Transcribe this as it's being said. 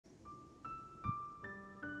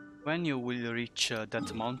When you will reach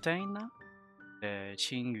that mountain, the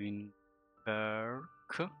Qingyun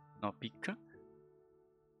Perk, no peak,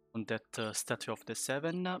 on that statue of the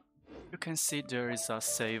seven, you can see there is a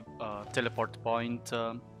save teleport point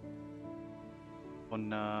on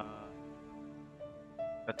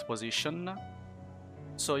that position.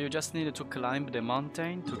 So you just need to climb the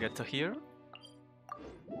mountain to get here.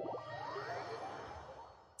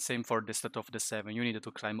 Same for the statue of the seven. You need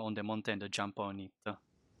to climb on the mountain and jump on it.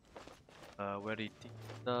 Where it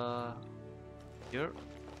is here.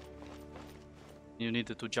 You need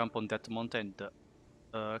to jump on that mountain,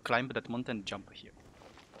 climb that mountain, jump here.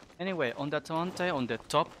 Anyway, on that mountain, on the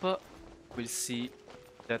top, we'll see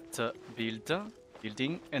that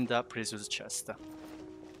building and the precious chest.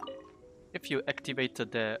 If you activate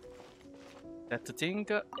that thing,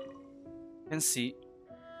 you can see,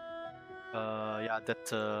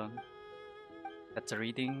 that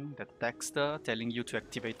reading, that text telling you to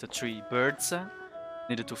activate the 3 birds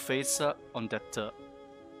needed to face on that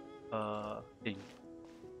thing.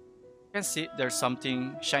 You can see there's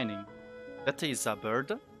something shining. That is a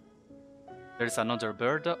bird. There's another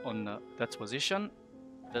bird on that position.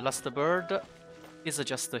 The last bird is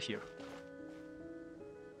just here.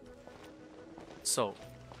 So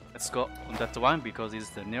let's go on that one because it's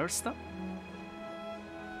the nearest.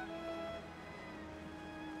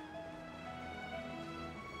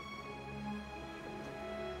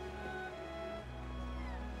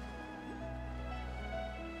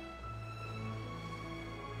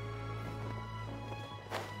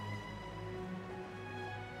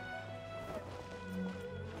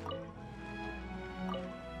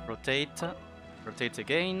 Rotate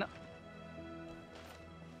again.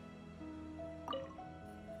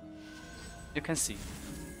 You can see.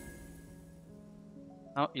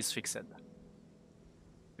 Now it's fixed.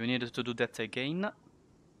 You need to do that again,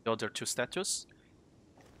 the other 2 statues.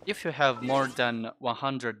 If you have more than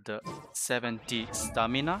 170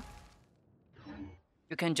 stamina,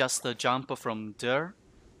 you can just jump from there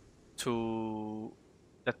to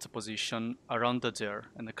that position around there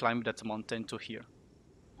and climb that mountain to here.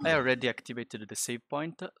 I already activated the save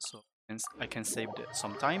point, so I can save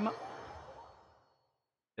some time.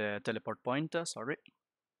 The teleport point, sorry.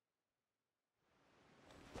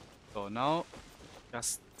 So now,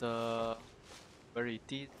 just where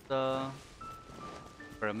it is,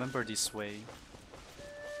 remember this way.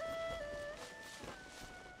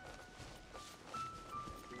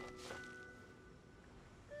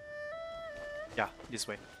 Yeah, this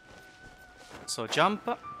way. So jump.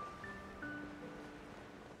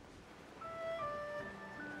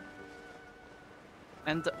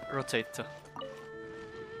 And rotate.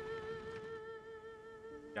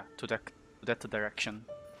 Yeah, to that direction.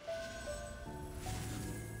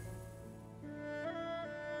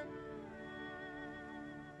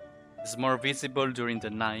 It's more visible during the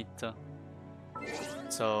night.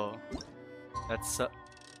 So let's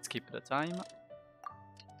skip the time.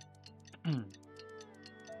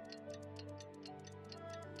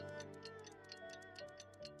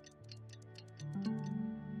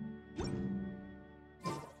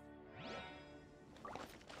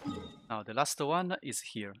 Now the last one is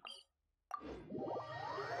here.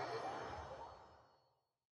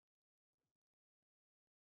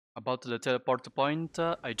 About the teleport point,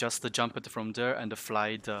 I just jumped from there and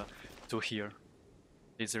flied to here.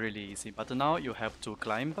 It's really easy, but now you have to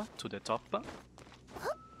climb to the top.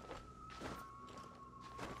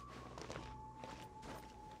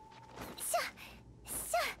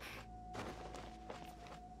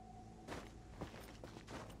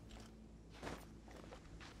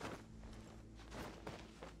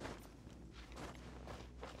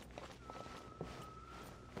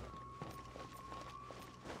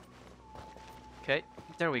 Okay,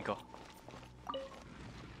 there we go.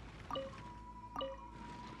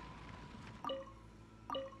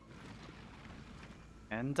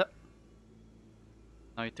 And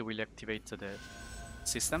now it will activate the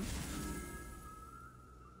system.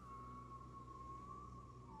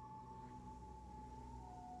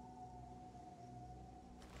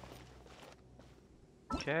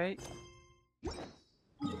 Okay.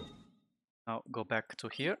 Now go back to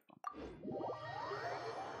here.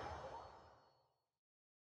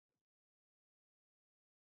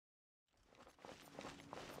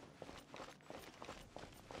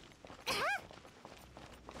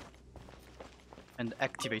 And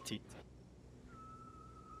activate it.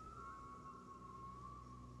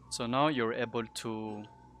 So now you're able to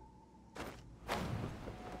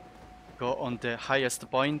go on the highest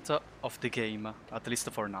point of the game, at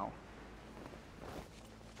least for now.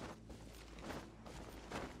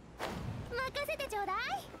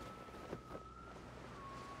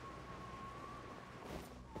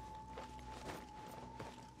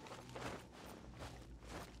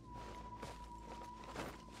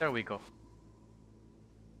 There we go.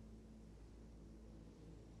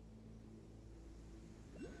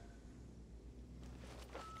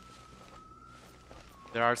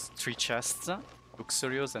 There are 3 chests,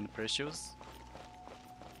 luxurious and precious.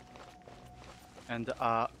 And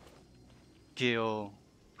a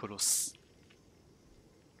Geoculus.